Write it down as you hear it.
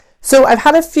So I've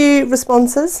had a few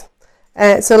responses.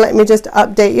 So let me just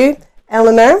update you.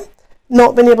 Eleanor,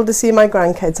 not been able to see my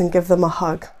grandkids and give them a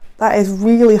hug. That is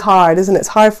really hard, isn't it? It's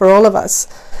hard for all of us.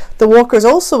 The Walkers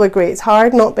also agree it's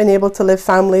hard not being able to live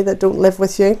family that don't live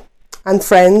with you and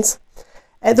friends.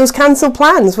 Those cancelled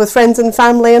plans with friends and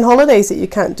family and holidays that you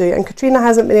can't do. And Katrina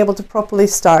hasn't been able to properly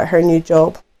start her new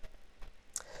job.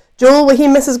 Joel, well, he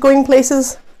misses going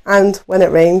places and when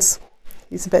it rains.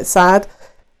 He's a bit sad.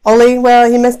 Ollie, well,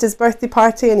 he missed his birthday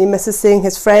party and he misses seeing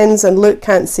his friends, and Luke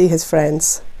can't see his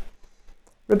friends.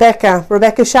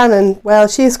 Rebecca Shannon, well,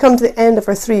 she's come to the end of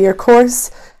her 3-year course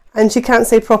and she can't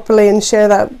say properly and share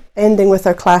that ending with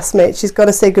her classmates. She's got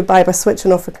to say goodbye by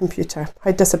switching off her computer.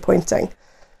 How disappointing.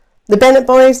 The Bennett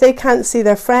boys, they can't see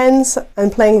their friends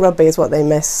and playing rugby is what they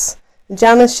miss.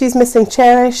 Janice, she's missing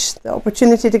Cherish, the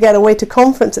opportunity to get away to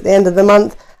conference at the end of the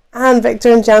month, and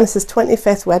Victor and Janice's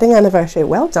 25th wedding anniversary.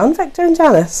 Well done, Victor and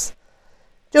Janice.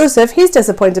 Joseph, he's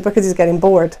disappointed because he's getting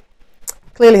bored.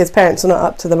 Clearly his parents are not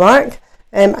up to the mark.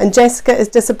 And Jessica is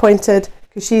disappointed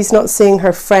because she's not seeing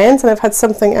her friends, and I've had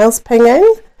something else ping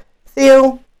in.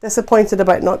 Theo, disappointed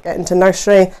about not getting to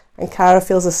nursery, and Cara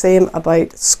feels the same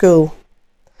about school.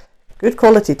 Good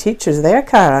quality teachers there,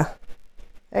 Cara.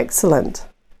 Excellent.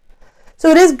 So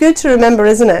it is good to remember,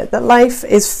 isn't it, that life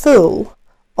is full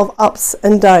of ups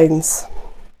and downs.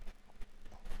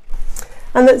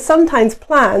 And that sometimes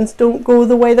plans don't go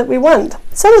the way that we want.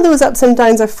 Some of those ups and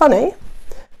downs are funny,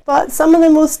 but some of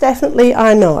them most definitely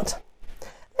are not.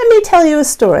 Let me tell you a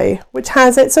story which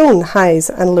has its own highs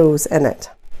and lows in it.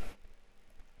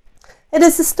 It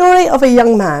is the story of a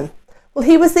young man. Well,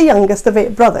 he was the youngest of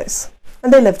 8 brothers,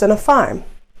 and they lived on a farm.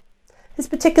 His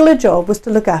particular job was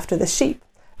to look after the sheep.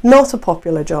 Not a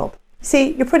popular job.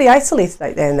 See, you're pretty isolated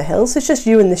out there in the hills. It's just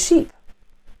you and the sheep.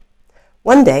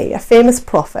 One day, a famous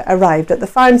prophet arrived at the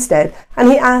farmstead and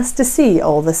he asked to see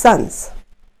all the sons.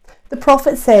 The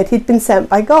prophet said he'd been sent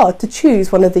by God to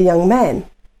choose one of the young men.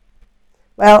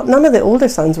 Well, none of the older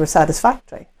sons were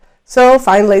satisfactory, so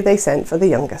finally they sent for the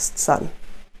youngest son.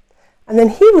 And then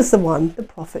he was the one the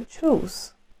prophet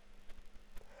chose.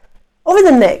 Over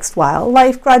the next while,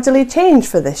 life gradually changed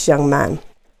for this young man.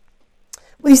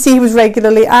 Well, you see, he was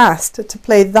regularly asked to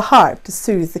play the harp to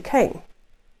soothe the king.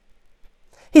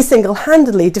 He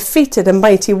single-handedly defeated a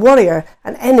mighty warrior,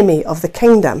 an enemy of the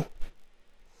kingdom.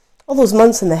 All those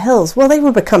months in the hills, well, they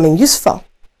were becoming useful.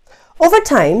 Over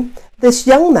time, this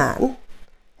young man,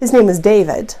 his name was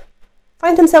David,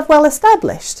 found himself well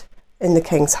established in the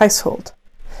king's household.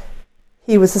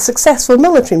 He was a successful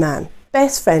military man,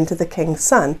 best friend to the king's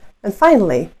son, and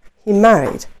finally, he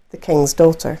married the king's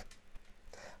daughter.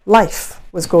 Life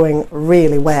was going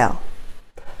really well.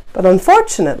 But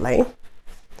unfortunately,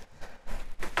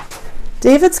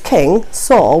 David's king,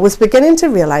 Saul, was beginning to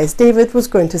realize David was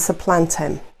going to supplant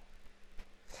him.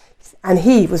 And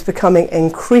he was becoming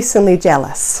increasingly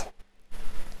jealous.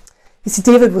 You see,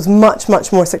 David was much,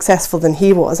 much more successful than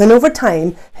he was. And over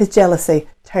time, his jealousy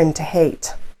turned to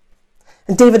hate.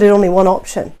 And David had only one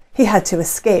option. He had to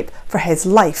escape, for his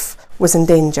life was in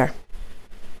danger.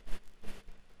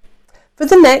 For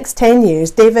the next 10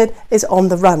 years, David is on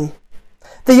the run.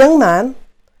 The young man,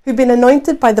 who'd been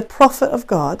anointed by the prophet of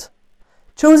God,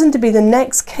 chosen to be the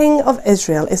next king of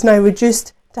Israel, is now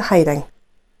reduced to hiding.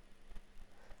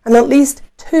 On at least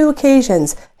 2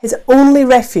 occasions, his only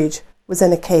refuge was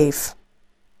in a cave.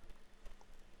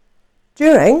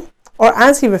 During, or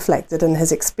as he reflected on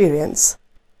his experience,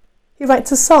 he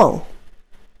writes a song.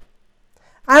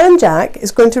 Aaron Jack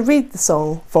is going to read the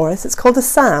song for us. It's called a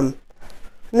psalm.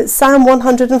 And it's Psalm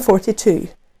 142.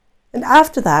 And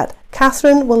after that,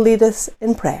 Catherine will lead us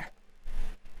in prayer.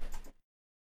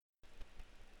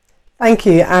 Thank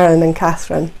you, Aaron and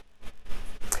Catherine.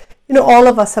 You know, all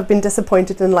of us have been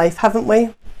disappointed in life, haven't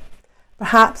we?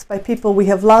 Perhaps by people we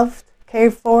have loved,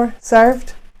 cared for,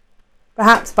 served.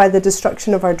 Perhaps by the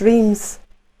destruction of our dreams.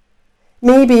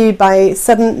 Maybe by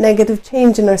sudden negative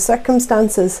change in our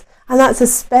circumstances. And that's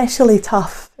especially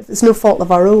tough if it's no fault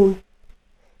of our own.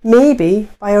 Maybe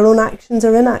by our own actions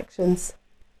or inactions.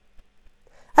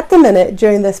 At the minute,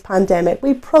 during this pandemic,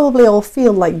 we probably all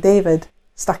feel like David,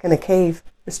 stuck in a cave,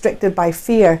 restricted by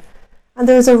fear, and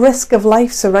there is a risk of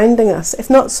life surrounding us, if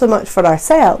not so much for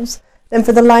ourselves, then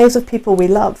for the lives of people we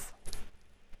love.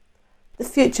 The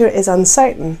future is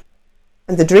uncertain,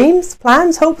 and the dreams,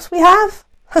 plans, hopes we have?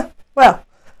 Well,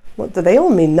 what do they all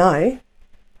mean now?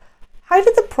 How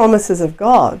did the promises of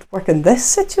God work in this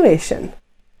situation?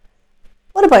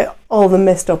 What about all the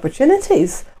missed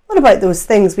opportunities? What about those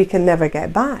things we can never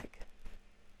get back?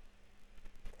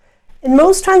 In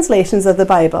most translations of the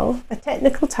Bible, a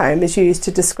technical term is used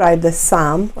to describe this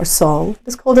psalm or song.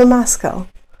 It's called a maskil.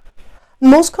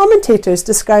 Most commentators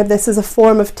describe this as a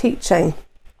form of teaching,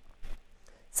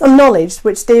 some knowledge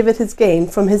which David has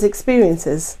gained from his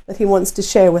experiences that he wants to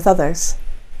share with others.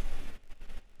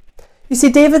 You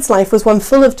see, David's life was one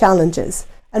full of challenges,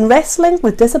 and wrestling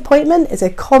with disappointment is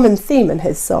a common theme in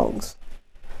his songs.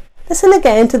 Listen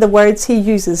again to the words he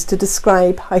uses to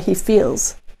describe how he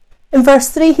feels. In verse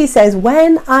 3 he says,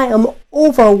 "When I am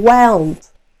overwhelmed."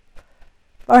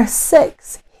 Verse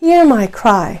 6, "Hear my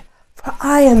cry, for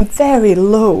I am very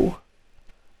low."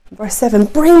 Verse 7,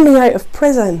 "Bring me out of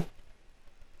prison."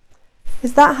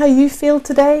 Is that how you feel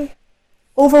today?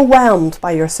 Overwhelmed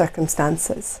by your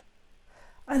circumstances?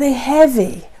 Are they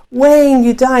heavy, weighing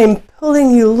you down,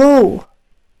 pulling you low?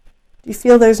 Do you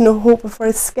feel there's no hope for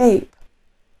escape?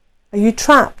 Are you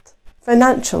trapped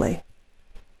financially?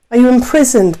 Are you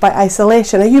imprisoned by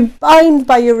isolation? Are you bound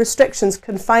by your restrictions,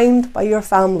 confined by your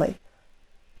family?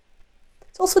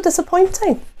 It's also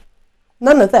disappointing.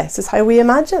 None of this is how we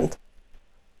imagined.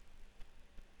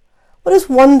 What is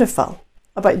wonderful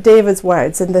about David's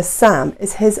words in this psalm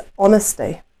is his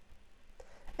honesty.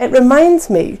 It reminds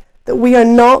me that we are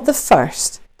not the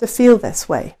first to feel this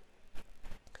way.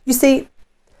 You see,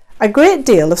 a great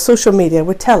deal of social media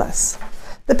would tell us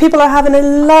that people are having a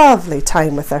lovely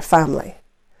time with their family,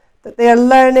 that they are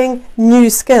learning new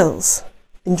skills,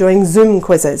 enjoying Zoom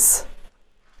quizzes.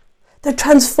 They're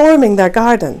transforming their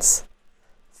gardens,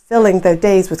 filling their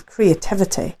days with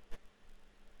creativity.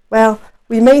 Well,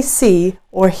 we may see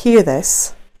or hear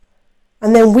this,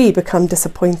 and then we become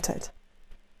disappointed.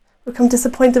 We become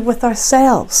disappointed with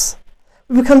ourselves.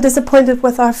 We become disappointed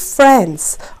with our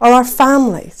friends or our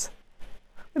families.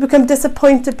 We become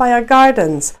disappointed by our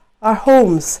gardens, our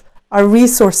homes, our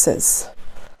resources.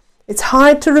 It's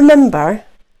hard to remember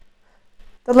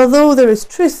that although there is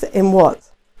truth in what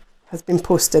has been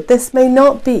posted, this may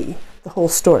not be the whole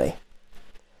story.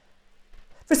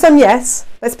 For some, yes,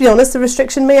 let's be honest, the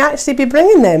restriction may actually be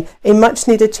bringing them a much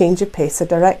needed change of pace or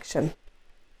direction.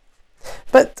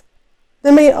 But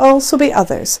there may also be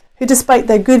others who, despite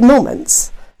their good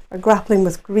moments, are grappling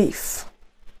with grief.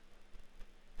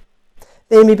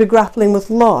 They may be grappling with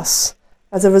loss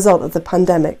as a result of the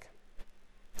pandemic.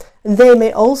 And they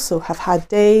may also have had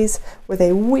days where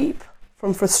they weep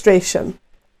from frustration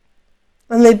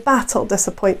and they battle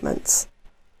disappointments,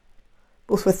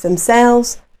 both with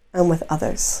themselves and with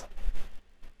others.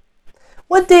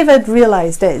 What David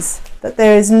realised is that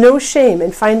there is no shame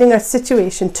in finding our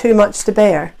situation too much to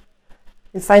bear,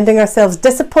 in finding ourselves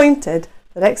disappointed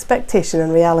that expectation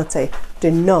and reality do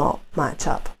not match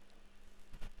up.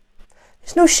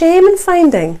 There's no shame in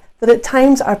finding that at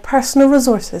times our personal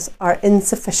resources are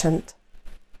insufficient.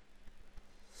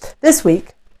 This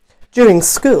week, during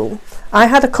school, I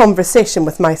had a conversation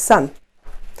with my son.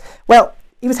 Well,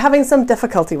 he was having some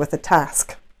difficulty with a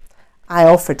task. I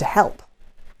offered to help.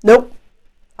 Nope,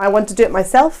 I want to do it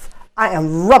myself. I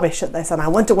am rubbish at this and I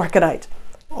want to work it out.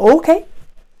 Okay.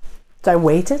 So I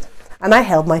waited and I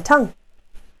held my tongue.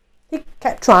 He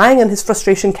kept trying and his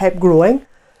frustration kept growing,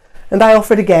 and I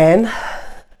offered again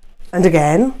and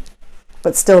again,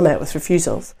 but still met with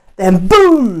refusals. Then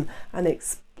boom, an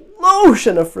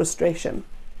explosion of frustration.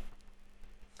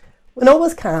 When all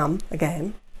was calm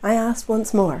again, I asked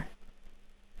once more,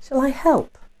 "Shall I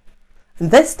help?" And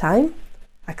this time,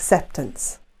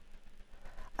 acceptance.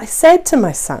 I said to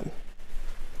my son,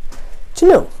 "Do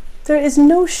you know, there is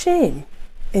no shame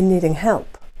in needing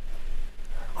help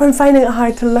or in finding it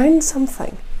hard to learn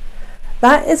something.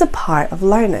 That is a part of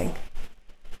learning.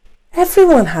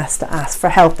 Everyone has to ask for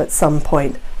help at some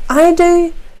point. I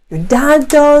do, your dad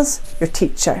does, your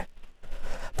teacher.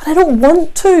 But I don't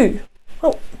want to.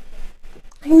 Well,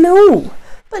 I know,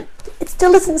 but it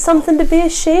still isn't something to be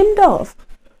ashamed of.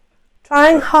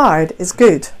 Trying hard is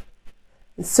good,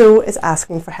 and so is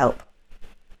asking for help.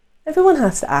 Everyone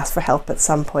has to ask for help at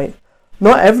some point."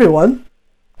 "Not everyone,"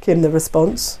 came the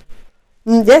response.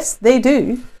 "Yes, they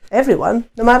do. Everyone,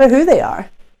 no matter who they are.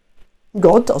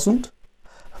 God doesn't."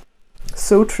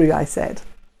 "So true," I said.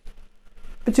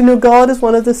 "But you know, God is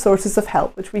one of the sources of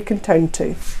help which we can turn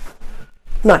to.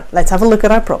 Now, let's have a look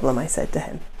at our problem," I said to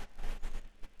him.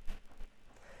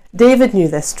 David knew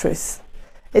this truth.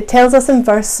 It tells us in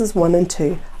verses 1 and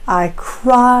 2, "I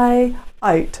cry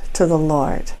out to the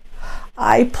Lord.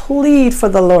 I plead for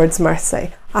the Lord's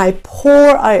mercy. I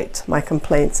pour out my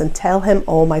complaints and tell him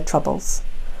all my troubles."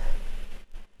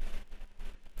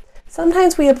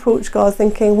 Sometimes we approach God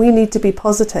thinking we need to be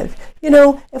positive. You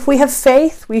know, if we have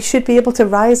faith, we should be able to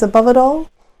rise above it all.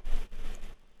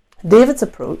 David's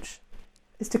approach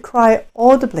is to cry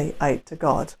audibly out to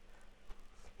God.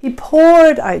 He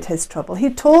poured out his trouble. He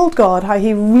told God how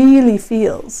he really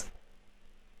feels.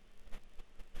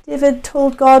 David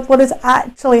told God what is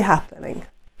actually happening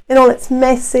in all its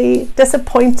messy,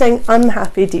 disappointing,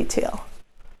 unhappy detail.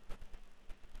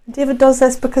 David does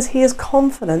this because he is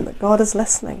confident that God is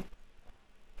listening,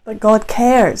 that God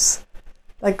cares,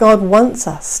 that God wants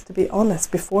us to be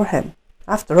honest before him.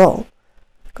 After all,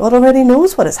 God already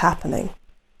knows what is happening.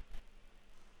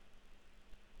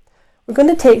 We're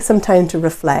going to take some time to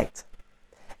reflect.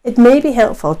 It may be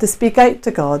helpful to speak out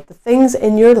to God the things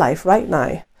in your life right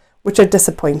now which are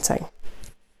disappointing.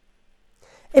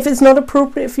 If it's not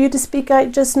appropriate for you to speak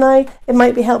out just now, it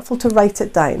might be helpful to write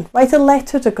it down. Write a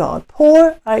letter to God.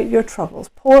 Pour out your troubles.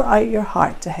 Pour out your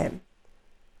heart to him.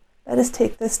 Let us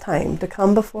take this time to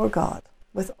come before God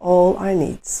with all our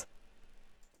needs.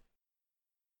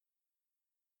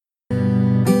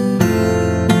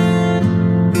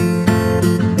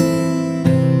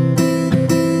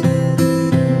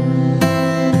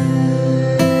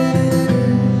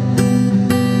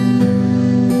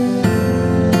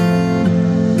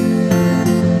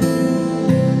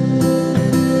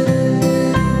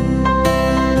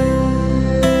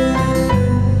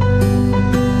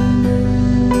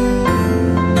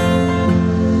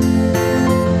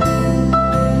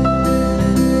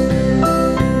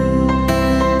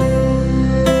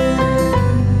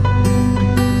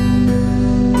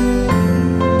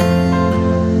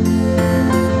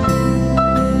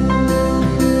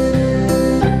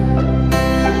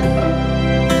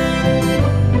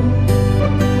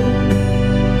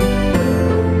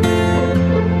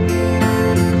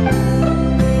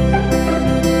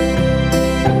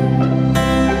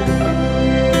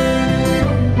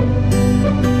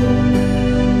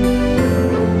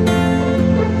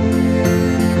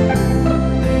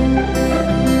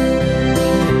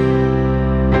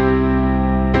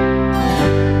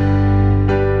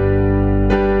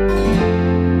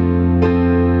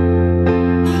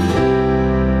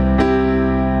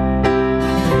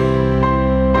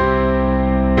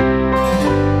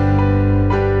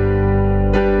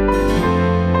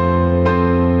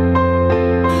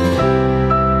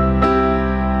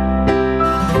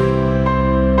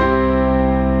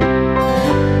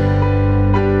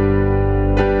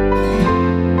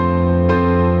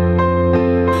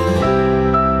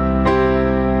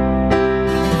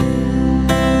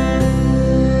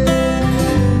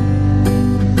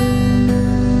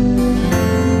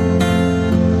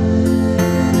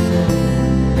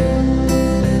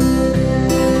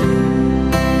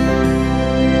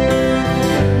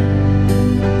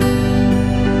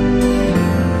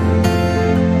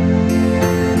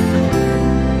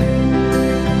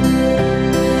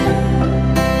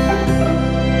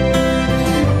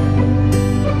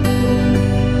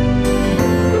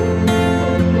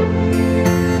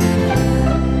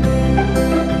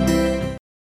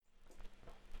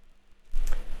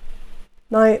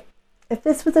 Now, if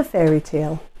this was a fairy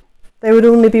tale, there would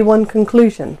only be one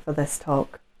conclusion for this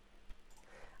talk,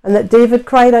 and that David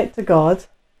cried out to God,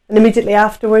 and immediately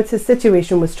afterwards his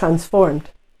situation was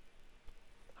transformed.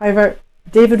 However,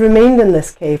 David remained in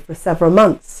this cave for several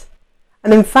months,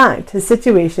 and in fact his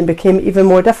situation became even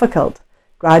more difficult.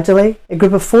 Gradually, a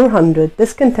group of 400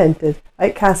 discontented,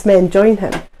 outcast men join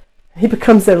him, and he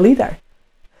becomes their leader.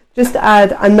 Just to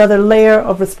add another layer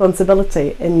of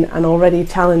responsibility in an already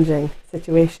challenging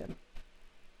situation.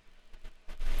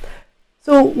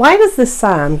 So why does this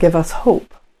psalm give us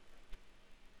hope?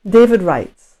 David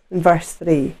writes in verse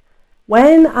 3,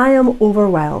 "When I am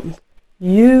overwhelmed,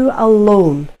 you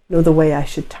alone know the way I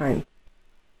should turn."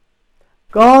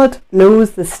 God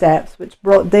knows the steps which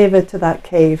brought David to that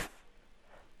cave.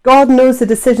 God knows the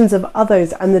decisions of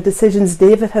others and the decisions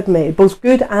David had made, both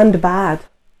good and bad.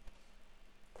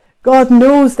 God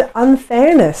knows the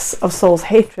unfairness of Saul's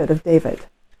hatred of David,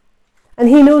 and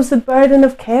he knows the burden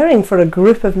of caring for a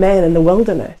group of men in the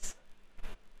wilderness.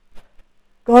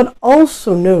 God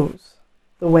also knows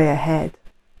the way ahead.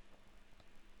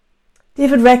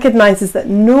 David recognizes that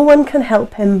no one can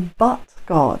help him but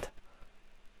God.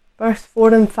 Verse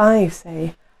 4 and 5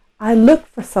 say, "I look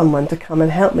for someone to come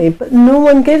and help me, but no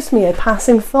one gives me a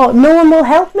passing thought. No one will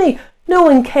help me. No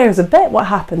one cares a bit what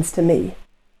happens to me.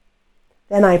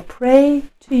 Then I pray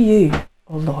to you,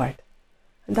 O Lord,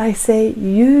 and I say,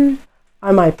 you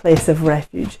are my place of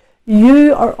refuge.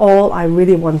 You are all I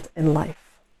really want in life."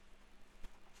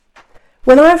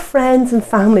 When our friends and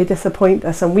family disappoint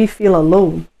us and we feel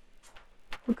alone,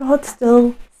 God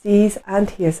still sees and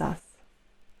hears us.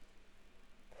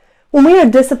 When we are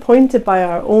disappointed by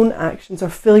our own actions or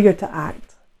failure to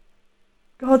act,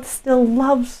 God still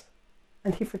loves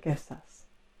and he forgives us.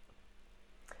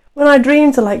 When our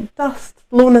dreams are like dust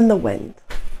blown in the wind,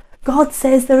 God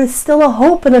says there is still a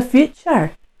hope and a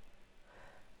future.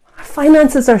 our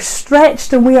finances are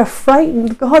stretched and we are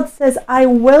frightened, God says, I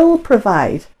will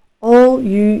provide all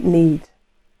you need.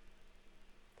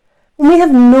 When we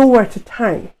have nowhere to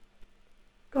turn,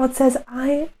 God says,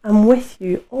 I am with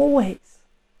you always.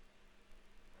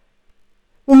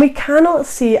 When we cannot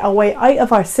see a way out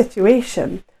of our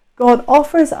situation, God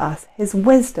offers us his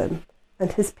wisdom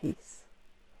and his peace.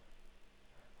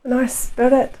 When our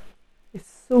spirit is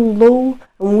so low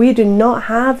and we do not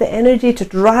have the energy to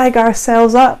drag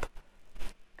ourselves up,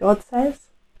 God says,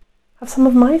 have some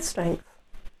of my strength.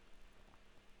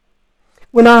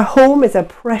 When our home is a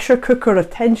pressure cooker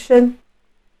of tension,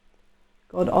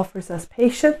 God offers us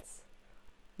patience,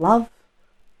 love,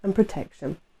 and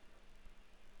protection.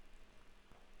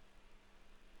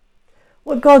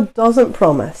 What God doesn't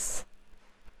promise,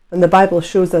 and the Bible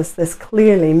shows us this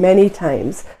clearly many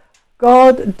times,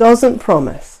 God doesn't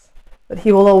promise that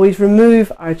he will always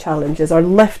remove our challenges or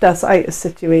lift us out of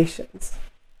situations.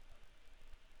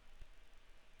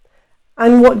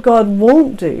 And what God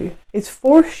won't do is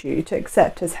force you to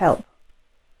accept his help.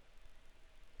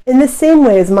 In the same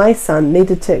way as my son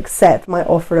needed to accept my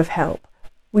offer of help,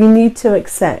 we need to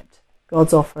accept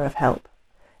God's offer of help.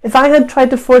 If I had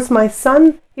tried to force my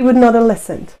son, he would not have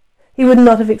listened. He would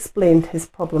not have explained his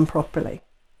problem properly.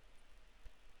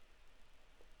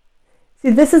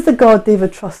 See, this is the God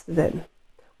David trusted in,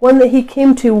 one that he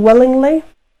came to willingly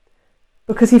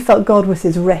because he felt God was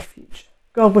his refuge.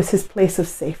 God was his place of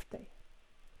safety.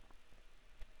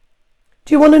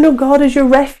 Do you want to know God as your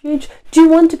refuge? Do you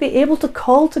want to be able to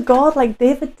call to God like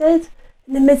David did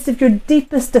in the midst of your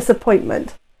deepest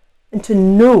disappointment and to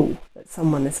know that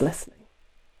someone is listening?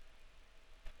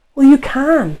 Well, you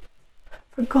can,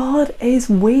 for God is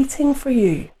waiting for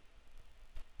you.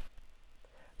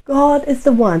 God is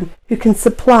the one who can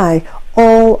supply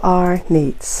all our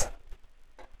needs.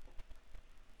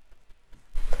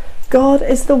 God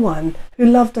is the one who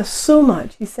loved us so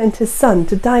much he sent his son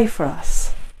to die for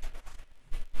us.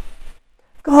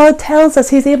 God tells us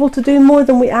he's able to do more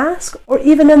than we ask or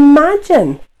even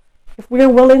imagine if we're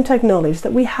willing to acknowledge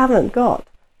that we haven't got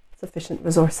sufficient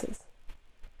resources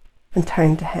and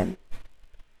turn to him.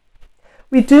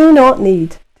 We do not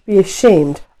need to be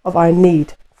ashamed of our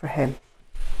need for him.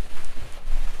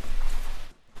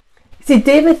 You see,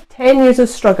 David had 10 years of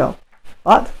struggle,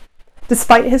 but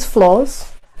despite his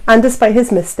flaws and despite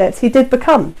his missteps, he did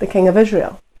become the king of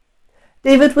Israel.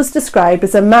 David was described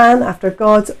as a man after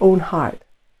God's own heart.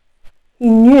 He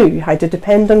knew how to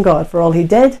depend on God for all he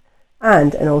did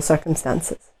and in all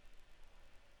circumstances.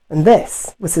 And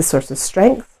this was his source of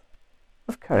strength,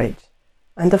 of courage,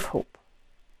 and of hope.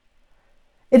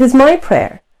 It is my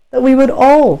prayer that we would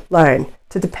all learn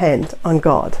to depend on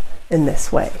God in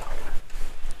this way.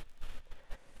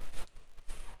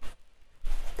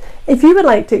 If you would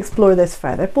like to explore this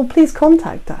further, well, please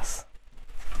contact us.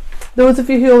 Those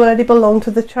of you who already belong to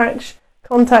the church,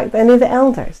 contact any of the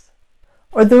elders.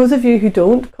 Or those of you who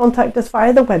don't, contact us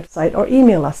via the website or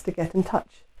email us to get in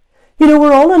touch. You know,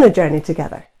 we're all on a journey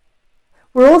together.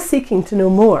 We're all seeking to know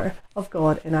more of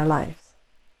God in our lives.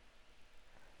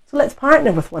 So let's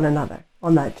partner with one another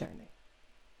on that journey.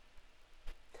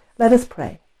 Let us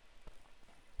pray.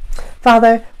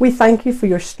 Father, we thank you for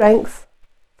your strength,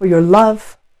 for your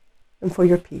love, and for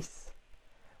your peace.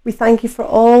 We thank you for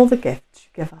all the gifts you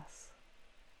give us.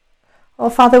 Oh,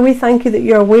 Father, we thank you that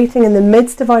you are waiting in the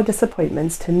midst of our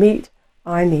disappointments to meet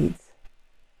our needs.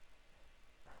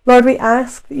 Lord, we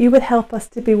ask that you would help us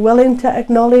to be willing to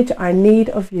acknowledge our need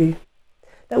of you,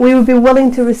 that we would be willing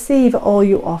to receive all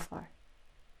you offer.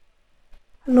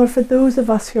 And Lord, for those of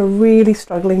us who are really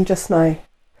struggling just now,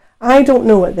 I don't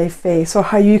know what they face or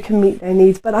how you can meet their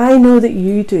needs, but I know that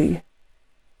you do.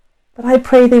 But I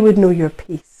pray they would know your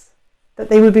peace, that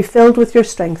they would be filled with your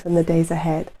strength in the days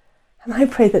ahead. And I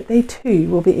pray that they too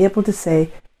will be able to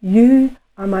say, you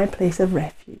are my place of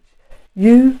refuge.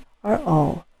 You are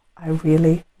all I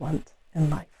really want in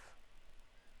life.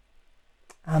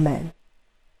 Amen.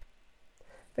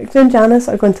 Victor and Janice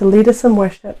are going to lead us in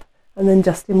worship, and then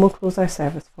Justin will close our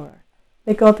service for her.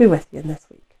 May God be with you in this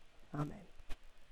week.